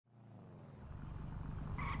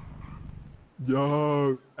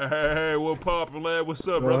Yo. Hey, what poppin', lad? What's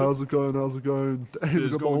up, brother? How's it going? How's it going? Damn, you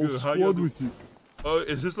got my whole squad with you.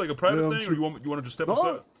 Is this like a private thing, or you want to just step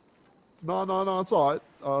aside? No, it's alright.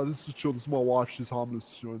 This is chill. This is my wife. She's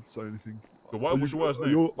harmless. She won't say anything. What's your wife's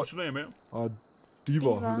name? What's your name, man?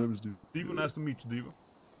 Diva. Her name is Diva. Diva, nice to meet you, Diva.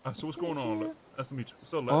 So what's going on, lad? Nice to meet you.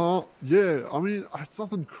 What's up, lad? Yeah, I mean, it's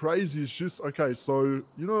nothing crazy. It's just, okay, so,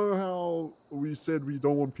 you know how we said we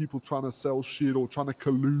don't want people trying to sell shit or trying to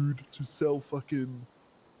collude to sell fucking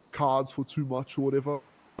cards for too much or whatever?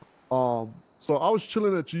 So I was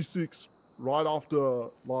chilling at G6 right after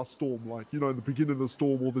last storm, like, you know, in the beginning of the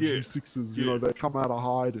storm, all the G6s, you know, they come out of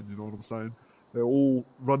hide, and you know what I'm saying? They're all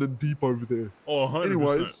running deep over there. Oh, 100%.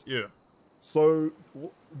 Anyways, yeah. So,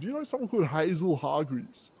 do you know someone called Hazel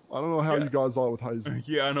Hargreaves? I don't know how you guys are with Hazel.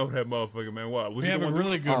 Yeah, I know that motherfucker, man. Why? We have a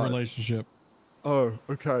really good relationship. Oh,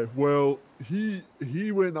 okay. Well, he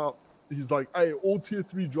went up. He's like, hey, all tier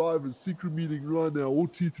 3 drivers, secret meeting right now. All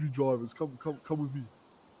tier 3 drivers, come with me.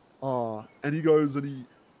 And he goes and he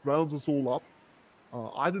rounds us all up.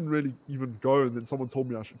 I didn't really even go, and then someone told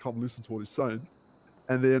me I should come listen to what he's saying.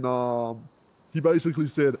 And then he basically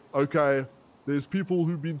said, okay, there's people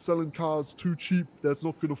who've been selling cars too cheap. That's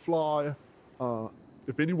not going to fly.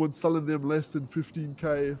 If anyone's selling them less than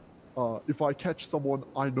 15K, if I catch someone,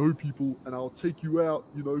 I know people, and I'll take you out,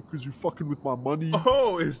 you know, because you're fucking with my money.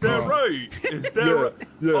 Oh, is that right? Is that right?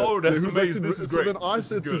 Yeah. Oh, that's amazing. This is great. So then I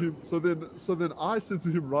said to him, so then I said to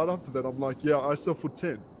him right after that, I'm like, yeah, I sell for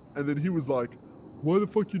 10. And then he was like, why the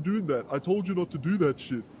fuck you doing that? I told you not to do that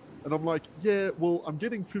shit. And I'm like, yeah, well, I'm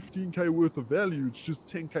getting 15K worth of value. It's just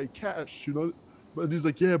 10K cash, you know? And he's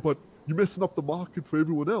like, yeah, but you're messing up the market for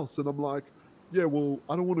everyone else. And I'm like, yeah, well,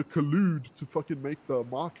 I don't want to collude to fucking make the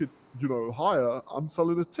market, you know, higher. I'm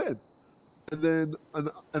selling at 10. And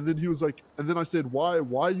then he was like, and then I said, why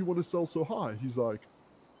you want to sell so high? He's like,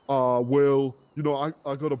 well, you know,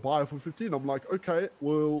 I got to buy it for 15. I'm like, okay,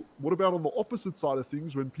 well, what about on the opposite side of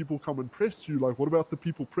things when people come and press you? Like, what about the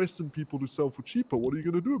people pressing people to sell for cheaper? What are you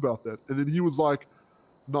going to do about that? And then he was like,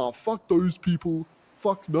 nah, fuck those people.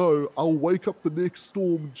 Fuck no, I'll wake up the next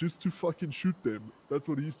storm just to fucking shoot them. That's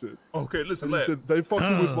what he said. Okay, listen, he said, they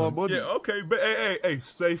fucking with my money. Yeah, okay, but hey,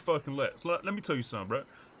 say fucking less. Let me tell you something, bro.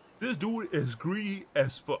 This dude is greedy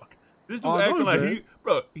as fuck. This dude acting like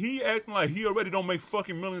he acting like he already don't make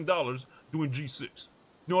fucking $1 million doing G6. You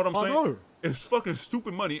know what I'm saying? I know. It's fucking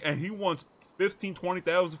stupid money, and he wants 15,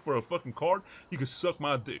 20,000 for a fucking card. He could suck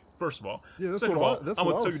my dick, first of all. Yeah, that's Second of all, that's I'm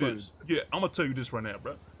what gonna I tell you was this. Yeah, I'm gonna tell you this right now,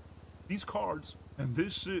 bro. These cards and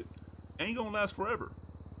this shit ain't gonna last forever.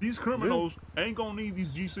 These criminals ain't gonna need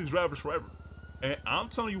these G6 drivers forever. And I'm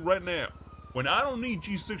telling you right now, when I don't need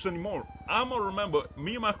G6 anymore, I'm gonna remember,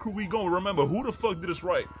 me and my crew, we gonna remember who the fuck did us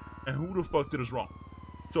right and who the fuck did us wrong.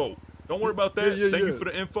 So, don't worry about that. Thank you for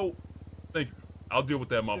the info. Thank you. I'll deal with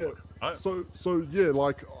that motherfucker. Right. So yeah,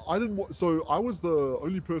 like I was the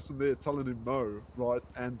only person there telling him no, right?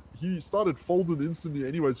 And he started folding instantly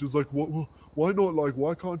anyways. He was like, why not? Like,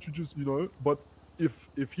 why can't you just, you know? But if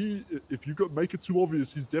you make it too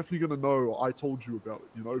obvious, he's definitely gonna know I told you about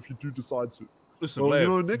it, you know, if you do decide to. Listen, well, lad, you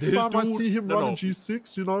know, next time I see him running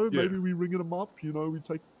G6, you know, Yeah. maybe we ring him up, you know, we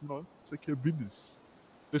take care of business.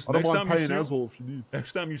 Listen, I don't next mind time paying you see as well if you need.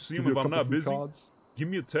 Next time you see Give him, you if a I'm couple not free busy, cards. give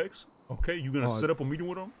me a text. Okay, you're gonna set up a meeting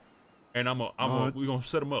with him, and we're gonna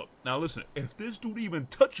set him up. Now listen, if this dude even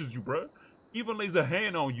touches you, bro, even lays a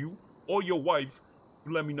hand on you or your wife,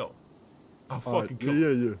 you let me know. I'll fucking kill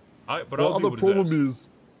him. Yeah. All right, but the I'll other deal with his ass. problem is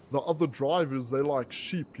the other drivers, they like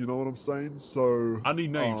sheep, you know what I'm saying? So I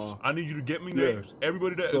need names. I need you to get me names.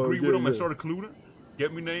 Everybody that agree with him and start colluding,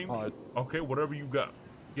 get me names. Okay, whatever you got.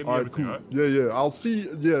 Give me everything, cool. all right? Yeah. I'll see.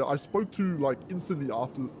 Yeah, I spoke to like instantly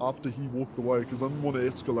after he walked away because I didn't want to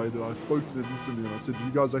escalate it. I spoke to them instantly and I said, "Do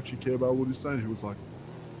you guys actually care about what he's saying?" He was like,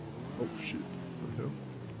 "Oh shit, what the hell?"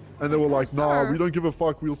 And they were like, "Nah, we don't give a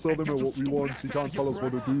fuck. We'll sell them at what we want. He can't tell us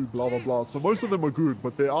what to do." Blah blah blah. So most of them are good,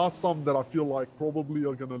 but there are some that I feel like probably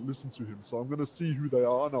are gonna listen to him. So I'm gonna see who they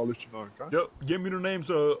are and I'll let you know. Okay? Yep. Give me the names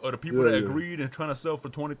of the people that agreed and trying to sell for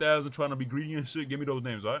 20,000, trying to be greedy and shit. Give me those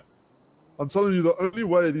names, all right? I'm telling you, the only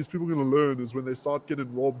way these people are gonna learn is when they start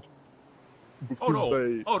getting robbed because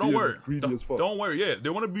don't worry. Greedy as fuck. Don't worry. Yeah, they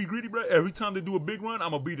want to be greedy, bro. Every time they do a big run,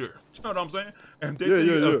 I'm gonna be there. You know what I'm saying? And they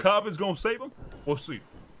think a cop is gonna save them. We'll see.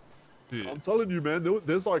 Yeah. I'm telling you, man.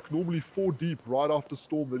 There's like normally 4 deep right after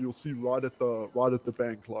storm that you'll see right at the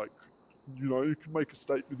bank. Like, you know, you can make a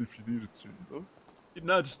statement if you needed to. You know.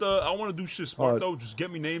 No, just I want to do shit smart though. Just get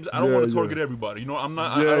me names. I don't want to target everybody. You know, I'm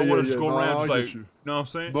not. I don't want to just go around like. You know what I'm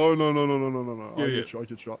saying? No. Yeah, I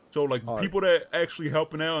get you. So like people that actually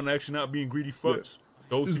helping out and actually not being greedy fucks.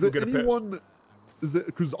 Those people get a pass. is there,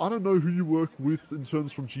 because I don't know who you work with in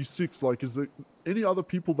terms from G6. Like, is there any other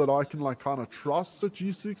people that I can like kind of trust at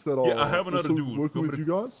G6 that are Yeah, I have another also dude. working with you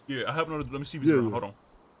guys? Yeah, I have another. Let me see if he's Yeah, around. yeah. Hold on.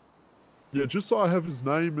 Yeah, just so I have his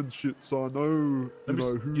name and shit, so I know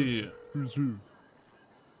who Yeah. who's who.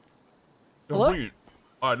 Yo, Hello? Reed.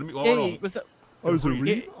 All right, let me. Hold Hey, on. what's up? Oh, is it Reed.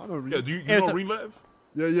 Reed? I know Reed. Yeah, do you Hey, know what's up? Reed Lev?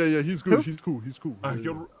 Yeah. He's good. Who? He's cool. He's cool. Yeah,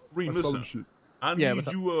 Yo, Reed, I sell him listen. shit. I Yeah, need what's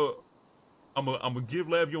up? you. I'm gonna give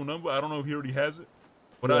Lev your number. I don't know if he already has it,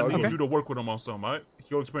 but Yeah, I I need got you to work with him on something. All right?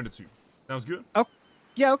 He'll explain it to you. Sounds good. Oh,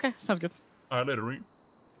 yeah, okay. Sounds good. All right, later, Reed.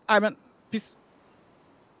 All right, man. Peace.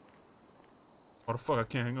 Why the fuck I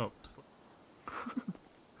can't hang up? The fuck?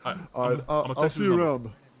 All right, All right, I'ma I'll text see you you his number.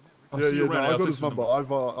 around. I'll Yeah, see you no, around. I I'll got text his you number. I I know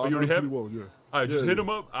already him have pretty it? well. Yeah. All right, just Yeah, hit yeah. him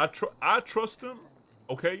up. I trust him.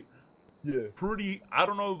 Okay. Yeah. Pretty. I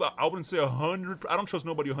don't know if I wouldn't say 100. I don't trust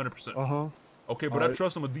nobody 100%. Okay, but I Alright.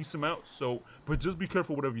 trust him a decent amount. So, but just be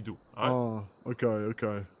careful whatever you do. All right.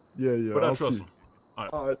 Okay. Yeah. But I I'll trust see. him. All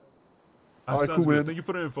right. Alright, Sounds cool, good. man. Thank you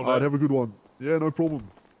for the info, Alright, lad. have a good one. Yeah, no problem.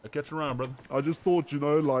 I'll catch you around, brother. I just thought,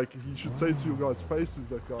 like, he should say to your guys' faces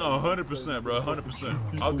that guy. No, 100%, bro.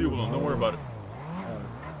 100%. I'll deal with him. Don't worry about it.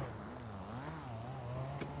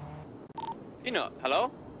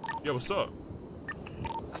 Hello? Yeah, what's up?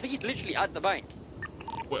 I think he's literally at the bank.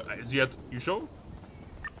 What, is he at you sure?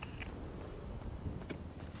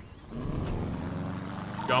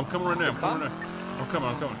 Yeah, I'm coming right now. I'm coming right now.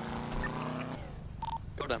 I'm coming.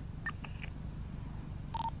 Got him.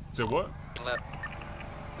 Say what? Left.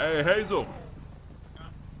 Hey, Hazel.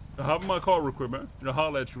 Hop in my car real quick, man.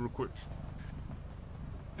 Holler at you real quick.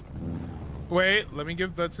 Wait, let me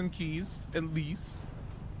give Dutson keys, at least.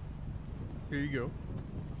 Here you go.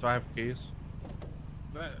 So I have keys.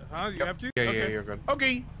 Huh? You Yep. have keys? Yeah, okay. yeah, you're good.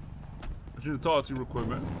 Okay. I need to talk to you real quick,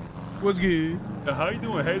 man. What's good? How you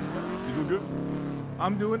doing, Hazel? You doing good?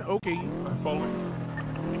 I'm doing okay. Following.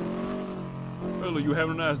 Well, you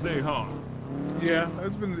having a nice day, huh? Yeah,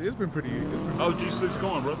 it's been pretty. How's G6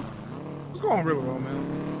 going, brother? It's going really well,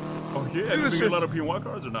 man. Oh yeah, This you been shit- getting a lot of PYN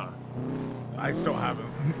cards or not? I still haven't.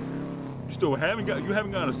 You still haven't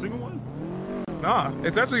got a single one? Nah,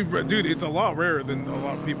 it's actually, dude, it's a lot rarer than a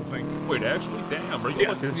lot of people think. Wait, actually, damn, bro, you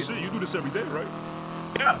lucky as shit. You do this every day, right?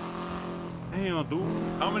 Yeah. Damn, dude.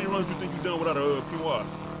 How many runs you think you done without a PY?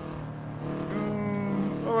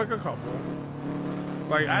 Well, like a couple.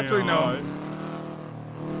 Like actually, no. Right.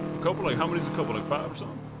 A couple, like how many's a couple? Like 5 or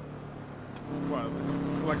something? What,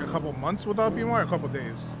 like a couple months without being or a couple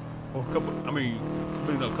days? Or a couple? I mean,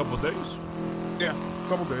 a couple of days. Yeah, a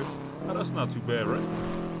couple days. Oh, that's not too bad, right?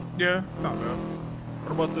 Yeah, it's not bad.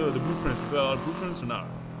 What about the blueprints? You got a lot of blueprints or not?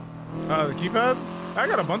 The keypad? I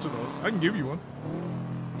got a bunch of those. I can give you one.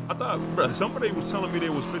 I thought, bro, somebody was telling me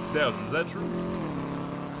there was 50,000. Is that true?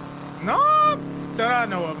 No, that I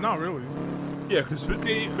know of. Not really. Yeah, because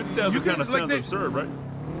 50,000 You can, kind of like, sounds they- absurd, right?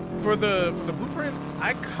 For the blueprint,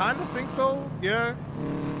 I kind of think so. Yeah.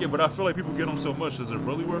 Yeah, but I feel like people get them so much. Is it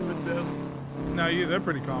really worth 50,000? No, yeah, they're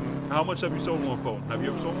pretty common. How much have you sold one for? Have you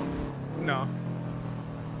ever sold one? No.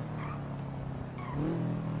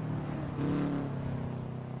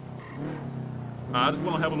 I just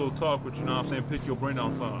want to have a little talk with you, know what I'm saying? Pick your brain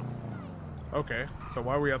on time. Okay. So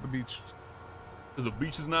why are we at the beach? Because the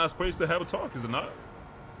beach is a nice place to have a talk, is it not?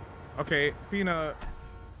 Okay, Peanut.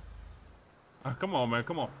 Come on, man.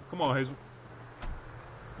 Come on, Hazel.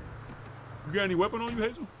 You got any weapon on you,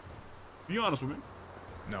 Hazel? Be honest with me.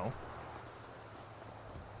 No.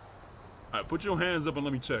 All right, put your hands up and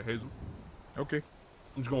let me check, Hazel. Okay.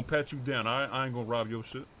 I'm just gonna pat you down. I ain't gonna rob your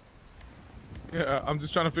shit. Yeah, I'm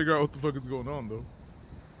just trying to figure out what the fuck is going on, though.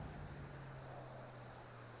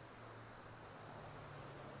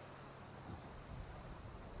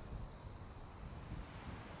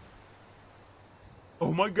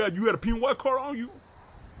 Oh my God, you had a PY card on you?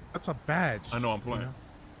 That's a badge. I know I'm playing.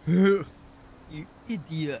 You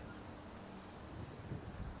idiot.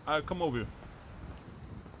 All right, come over here.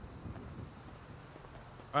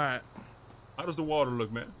 All right. How does the water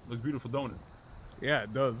look, man? Looks beautiful, don't it? Yeah,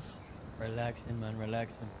 it does. Relaxing, man,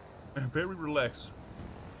 relaxing. Man, very relaxed.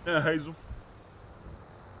 Yeah, Hazel.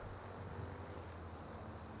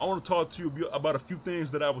 I want to talk to you about a few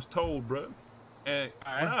things that I was told, bruh. And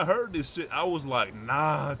when I heard this shit, I was like,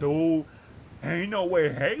 nah, dude. Ain't no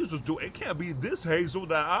way Hazel's doing it. It can't be this Hazel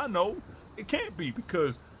that I know. It can't be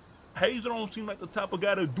because Hazel don't seem like the type of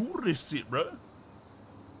guy to do this shit, bruh.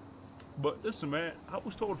 But listen, man, I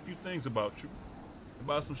was told a few things about you.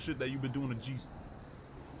 About some shit that you've been doing to Jesus.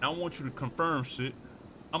 I want you to confirm shit.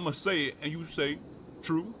 I'm going to say it, and you say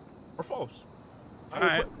true or false.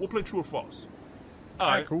 We'll play true or false. All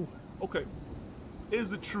right, cool. Okay.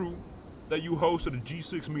 Is it true that you hosted a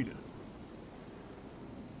G6 meeting?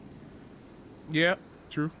 Yeah,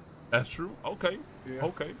 true. That's true. Okay. Yeah.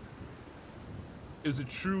 Okay. Is it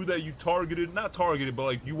true that you targeted, not targeted, but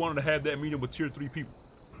like you wanted to have that meeting with tier 3 people?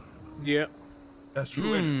 Yeah. That's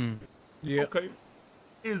true. ain't it? Yeah. Okay.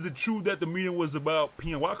 Is it true that the meeting was about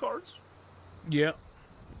PNY cards? Yeah.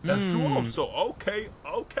 That's true also. Okay.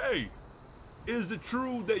 Okay. Is it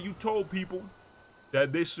true that you told people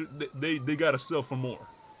that they gotta sell for more?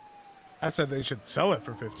 I said they should sell it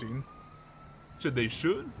for 15. Said they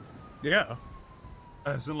should? Yeah.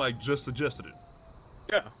 As in like just suggested it.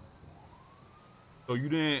 Yeah. So you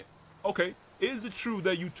didn't. Okay. Is it true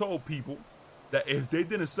that you told people that if they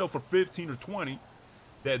didn't sell for 15 or 20,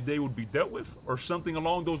 that they would be dealt with, or something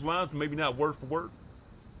along those lines? Maybe not word for word.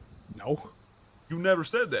 No. You never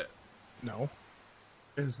said that. No.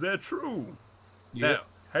 Is that true? Yeah. Now,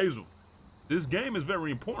 Hazel, this game is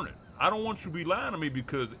very important. I don't want you to be lying to me,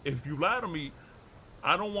 because if you lie to me,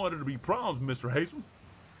 I don't want it to be problems, Mr. Hazel.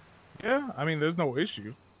 Yeah. I mean, there's no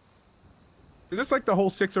issue. Is this like the whole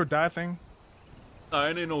 6 or die thing?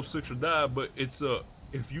 It ain't no 6 or die, but it's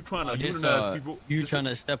if you trying to This, unionize people, you trying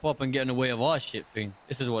to step up and get in the way of our shit thing.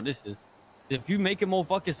 This is what this is. If you make a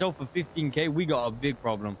motherfucker sell for 15K, we got a big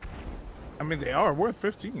problem. I mean, they are worth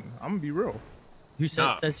 15. I'm gonna be real. Who said?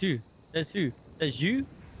 Nah. Says who? Says who? Says you?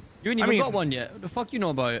 You ain't I even mean- got one yet. What the fuck you know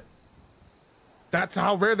about it? That's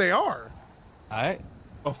how rare they are. All right.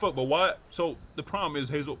 oh fuck, but why? So the problem is,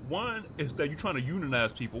 Hazel, one is that you're trying to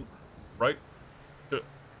unionize people, right?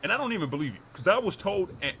 And I don't even believe you, because I was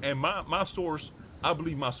told, and my source, I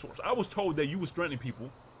believe my source. I was told that you was threatening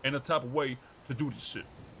people in a type of way to do this shit.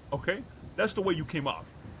 Okay? That's the way you came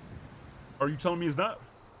off. Are you telling me it's not?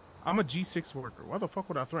 I'm a G6 worker. Why the fuck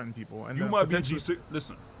would I threaten people? And You then might be a potentially- G6.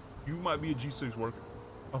 Listen, you might be a G6 worker.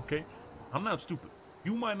 Okay? I'm not stupid.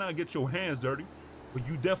 You might not get your hands dirty, but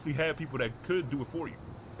you definitely have people that could do it for you.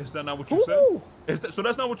 Is that not what you Ooh. said? So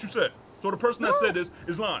that's not what you said. So the person that said this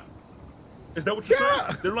is lying. Is that what you're Yeah.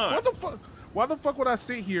 saying? They're lying. What the fuck? Why the fuck would I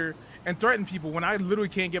sit here and threaten people when I literally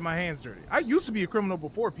can't get my hands dirty? I used to be a criminal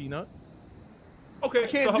before, Peanut. Okay, I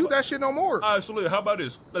can't so do that shit no more. All right, so how about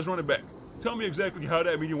this? Let's run it back. Tell me exactly how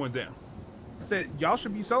that meeting went down. I said y'all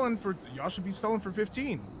should be selling for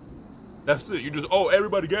 15. That's it. You just,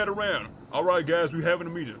 everybody gather around. All right, guys, we having a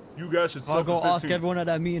meeting. You guys should I'll sell go for ask 15. everyone at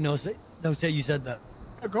that meeting. They'll say you said that.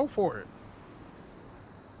 Yeah, go for it.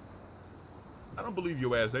 I don't believe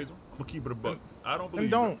your ass, Hazel. I'm gonna keep it a buck. I don't believe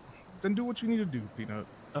And don't. Then do what you need to do, Peanut. Now,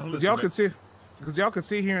 Because listen, y'all could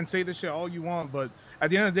sit here and say this shit all you want, but at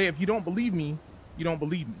the end of the day, if you don't believe me, you don't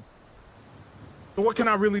believe me. So what can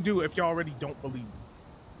I really do if y'all already don't believe me?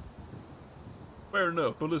 Fair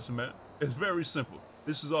enough, but listen, man. It's very simple.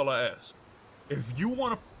 This is all I ask. If you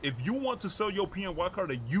want to sell your PNY card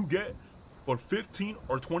that you get for 15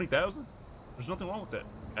 or 20,000, there's nothing wrong with that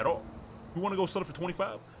at all. You want to go sell it for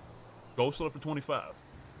 25? Go sell it for 25.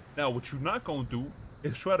 Now, what you're not gonna do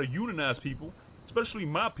is try to unionize people, especially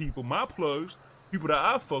my people, my plugs, people that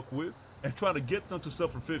I fuck with, and try to get them to sell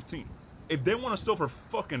for 15. If they want to sell for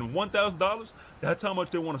fucking $1,000, that's how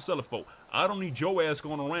much they want to sell it for. I don't need your ass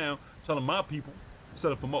going around telling my people to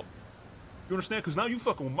sell it for more. You understand? Because now you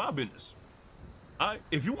fucking with my business.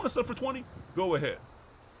 If you want to sell for 20, go ahead.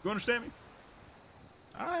 You understand me?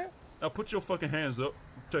 All right. Now put your fucking hands up.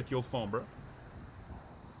 Check your phone, bro.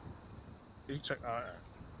 You check. All right.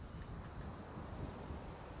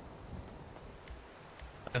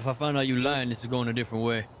 If I find out you lying, this is going a different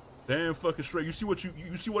way. Damn fucking straight. You see what you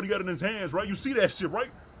see what he got in his hands, right? You see that shit,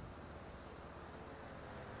 right?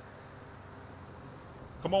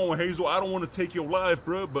 Come on, Hazel. I don't want to take your life,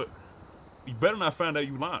 bro, but you better not find out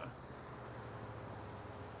you lying.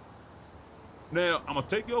 Now, I'm gonna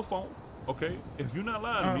take your phone, okay? If you're not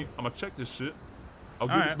lying to me, I'm gonna check this shit. I'll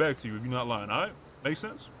give it back to you if you're not lying, all right? Make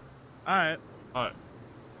sense? All right. All right.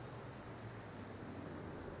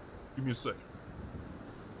 Give me a sec.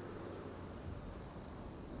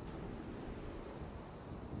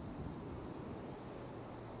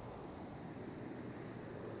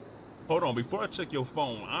 Hold on, before I check your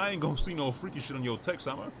phone, I ain't gonna see no freaky shit on your text,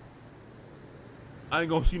 am I? I ain't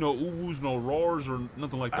gonna see no oohs, no roars, or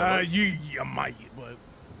nothing like that. Right? You might, but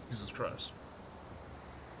Jesus Christ.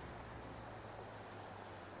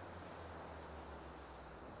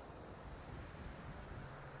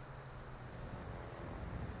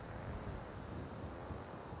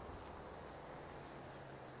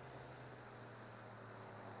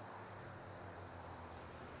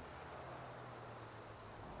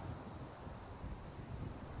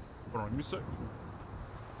 Hold on, give me a sec.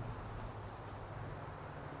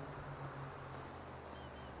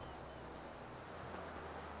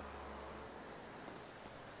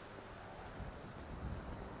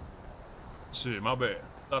 Shit, my bad.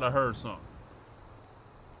 Thought I heard something.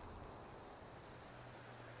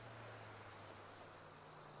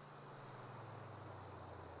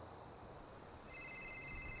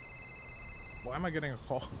 Why am I getting a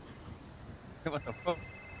call? What the fuck?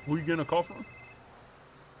 Who you getting a call from?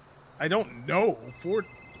 I don't know.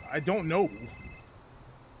 I don't know.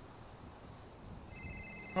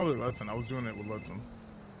 Probably Ludson. I was doing it with Ludson.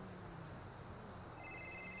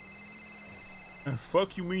 And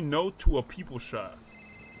fuck you mean no to a people shot?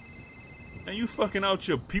 And you fucking out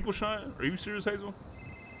your people shot? Are you serious, Hazel?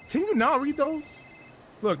 Can you not read those?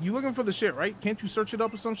 Look, you looking for the shit, right? Can't you search it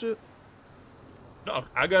up or some shit? No,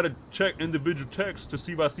 I gotta check individual texts to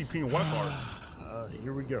see if I see PYN card.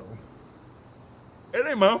 Here we go. It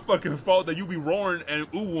ain't my fucking fault that you be roaring and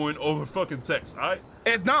oohing over fucking text, alright?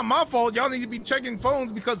 It's not my fault. Y'all need to be checking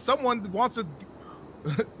phones because someone wants to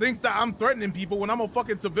thinks that I'm threatening people when I'm a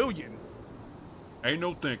fucking civilian. Ain't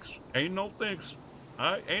no thinks. Ain't no thinks.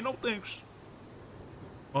 Alright? Ain't no thinks.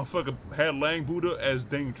 Motherfucker had Lang Buddha as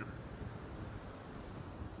danger.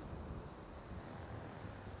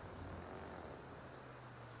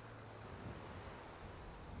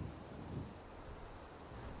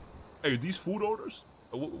 Hey, these food orders?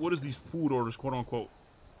 What is these food orders, quote unquote?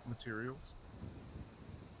 Materials.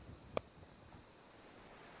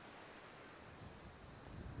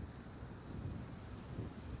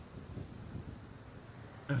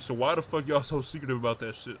 And so why the fuck y'all so secretive about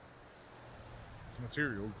that shit? It's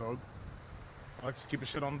materials, dog. I like to keep the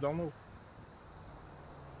shit on the down low.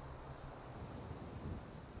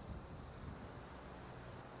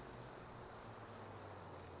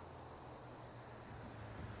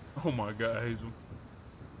 Oh my god, Hazel.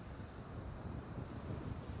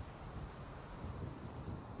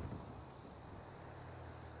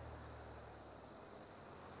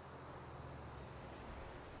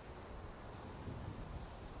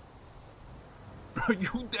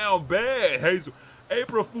 You down bad, Hazel.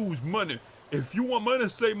 April Fool's money. If you want money,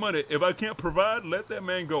 say money. If I can't provide, let that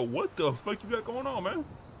man go. What the fuck you got going on, man?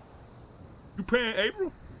 You paying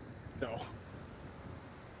April? No.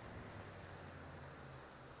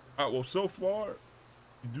 Alright, well, so far,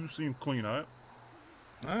 you do seem clean, alright?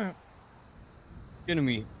 Alright. Kidding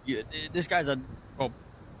me? This guy's a. Oh,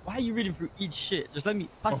 why are you reading through each shit? Just let me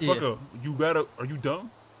pass it. Motherfucker, you gotta. Are you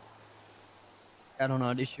dumb? I don't know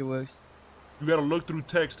how this shit works. You gotta look through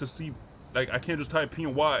text to see. Like, I can't just type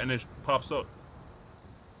PYN and it pops up.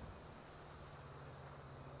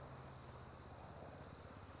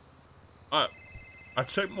 Alright. I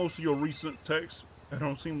checked most of your recent texts. It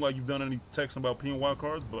don't seem like you've done any texting about PYN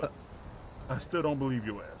cards, but I still don't believe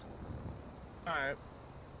your ass. Alright.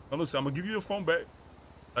 Now listen, I'm gonna give you your phone back.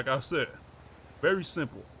 Like I said, very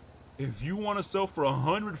simple. If you want to sell for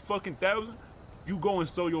 100 fucking thousand, you go and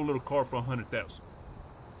sell your little car for 100,000.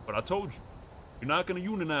 But I told you, you're not gonna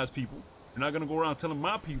unionize people. You're not gonna go around telling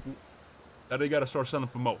my people that they gotta start selling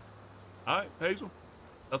for more. All right, Hazel?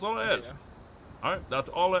 That's all I ask. Yeah. All right, that's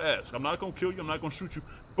all I ask. I'm not gonna kill you. I'm not gonna shoot you.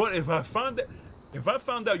 But if I find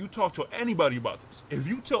out you talk to anybody about this, if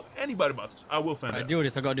you tell anybody about this, I will find out. I deal with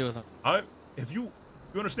this. I gotta deal with something. All right, if you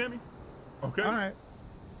understand me? Okay. All right.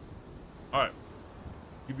 All right.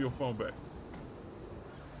 Give your phone back.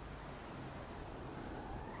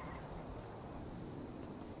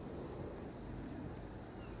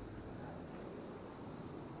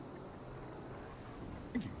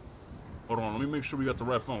 Thank you. Hold on, let me make sure we got the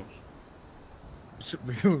right phones.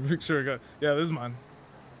 Make sure I got. Yeah, this is mine.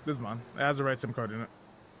 This is mine. It has the right SIM card in it.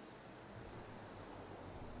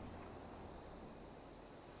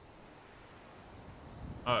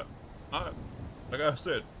 All right. Like I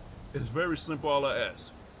said, it's very simple. All I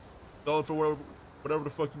ask, sell it for whatever the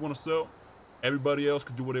fuck you want to sell. Everybody else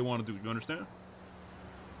can do what they want to do. You understand?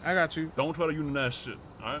 I got you. Don't try to unionize shit.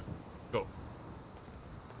 All right, go.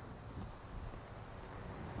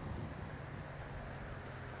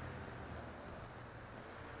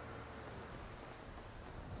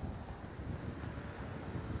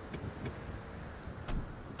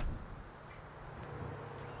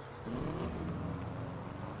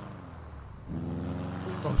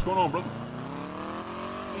 Oh, what's going on, brother?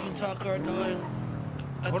 We can talk our doing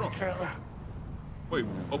at Hold the on. trailer. Wait,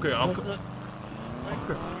 okay, I'm coming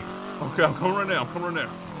right now. I'm coming right now.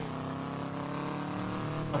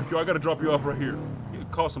 All right, yo, I gotta drop you off right here.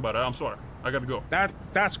 Call somebody. I'm sorry. I gotta go.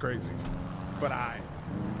 That's crazy. But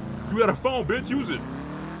You got a phone, bitch. Use it.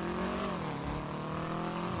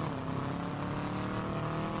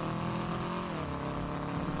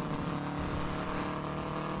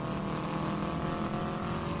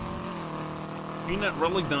 Peanut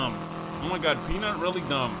really dumb. Oh my god, Peanut really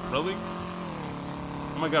dumb. Really?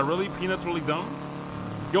 Oh my god, really? Peanut's really dumb?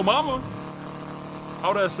 Yo, mama!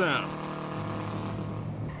 How that sound?